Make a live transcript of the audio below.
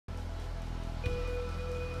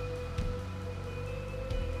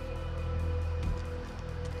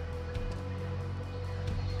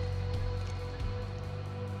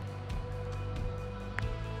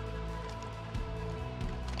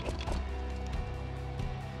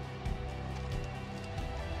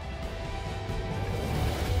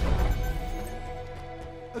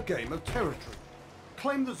game of territory.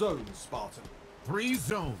 Claim the zones, Spartan. 3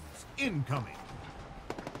 zones incoming.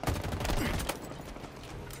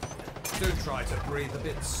 Do try to breathe a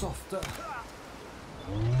bit softer.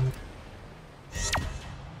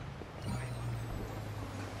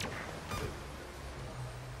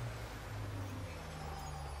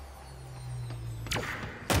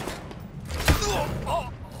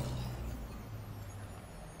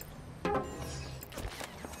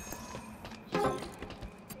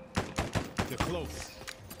 They're close.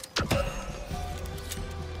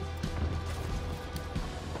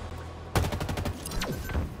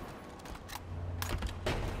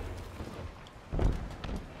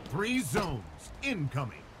 Three zones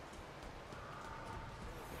incoming.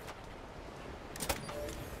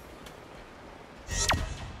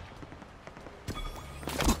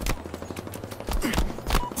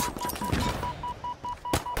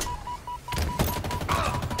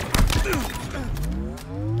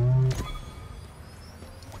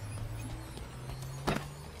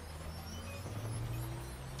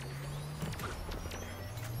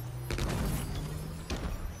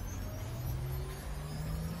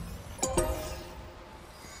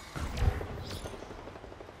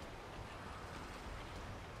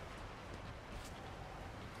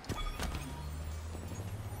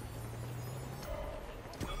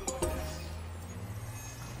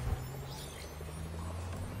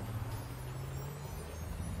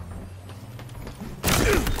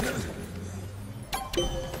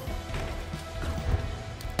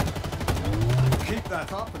 Keep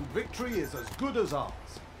that up and victory is as good as ours.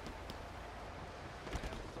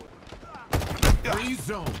 3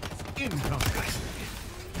 zones incoming.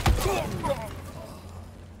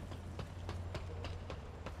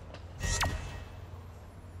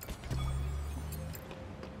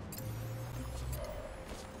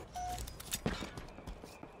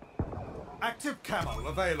 Active camo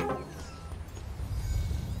available.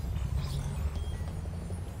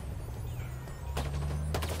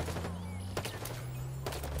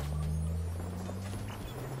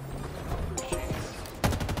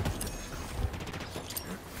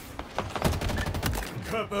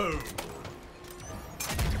 Kaboom!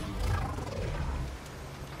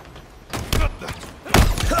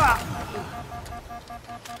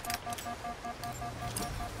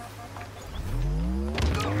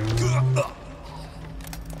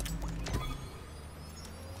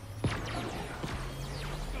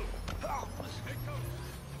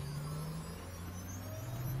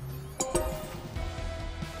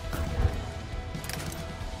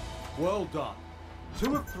 Well done.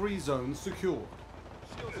 2 of 3 zones secured.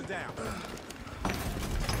 Shields are down.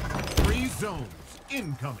 3 zones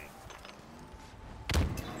incoming.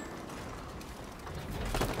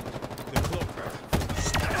 They're close.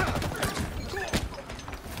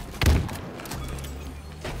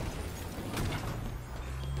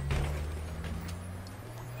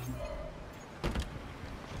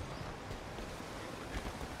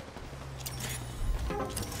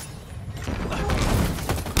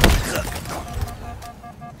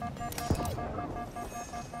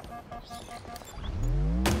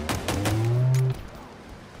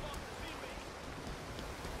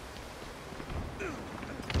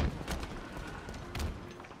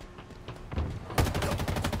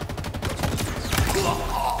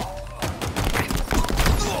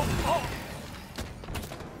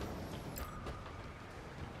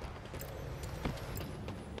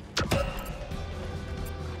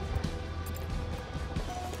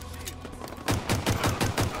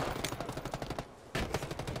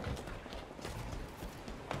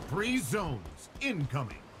 Three zones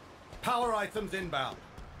incoming. Power items inbound.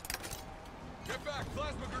 Get back!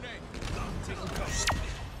 Plasma grenade! Taking cover.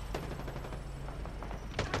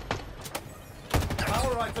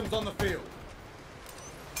 Power items on the field.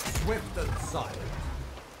 Swift and silent.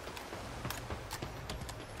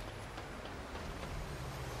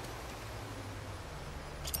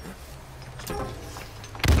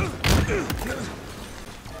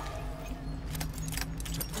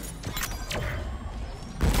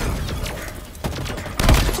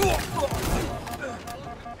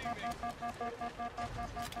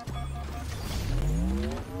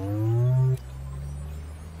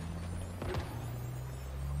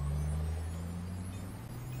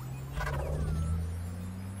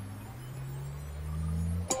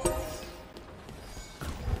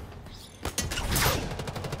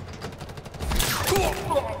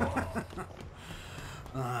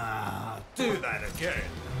 Do that again.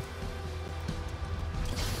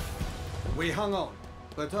 We hung on,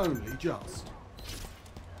 but only just.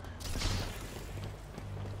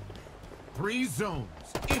 3 zones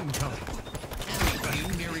incoming.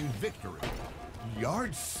 Team nearing victory.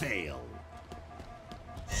 Yard sale.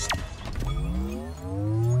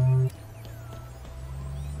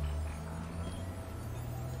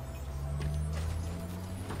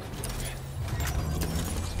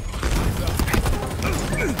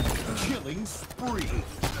 Killing spree.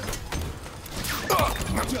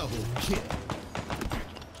 Double kill.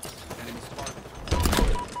 Enemy spotted.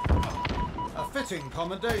 A fitting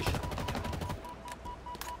commendation.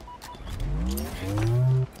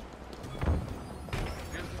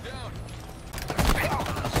 Hands down.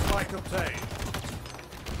 Strike obtained.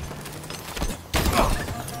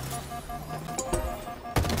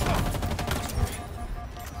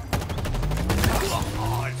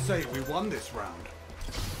 I'd say we won this round.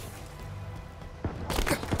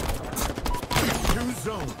 2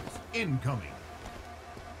 zones incoming.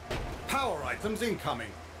 Power items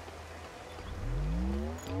incoming.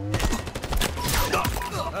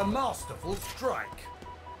 A masterful strike.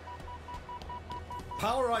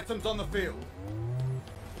 Power items on the field.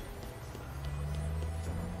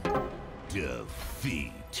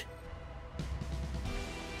 Defeat.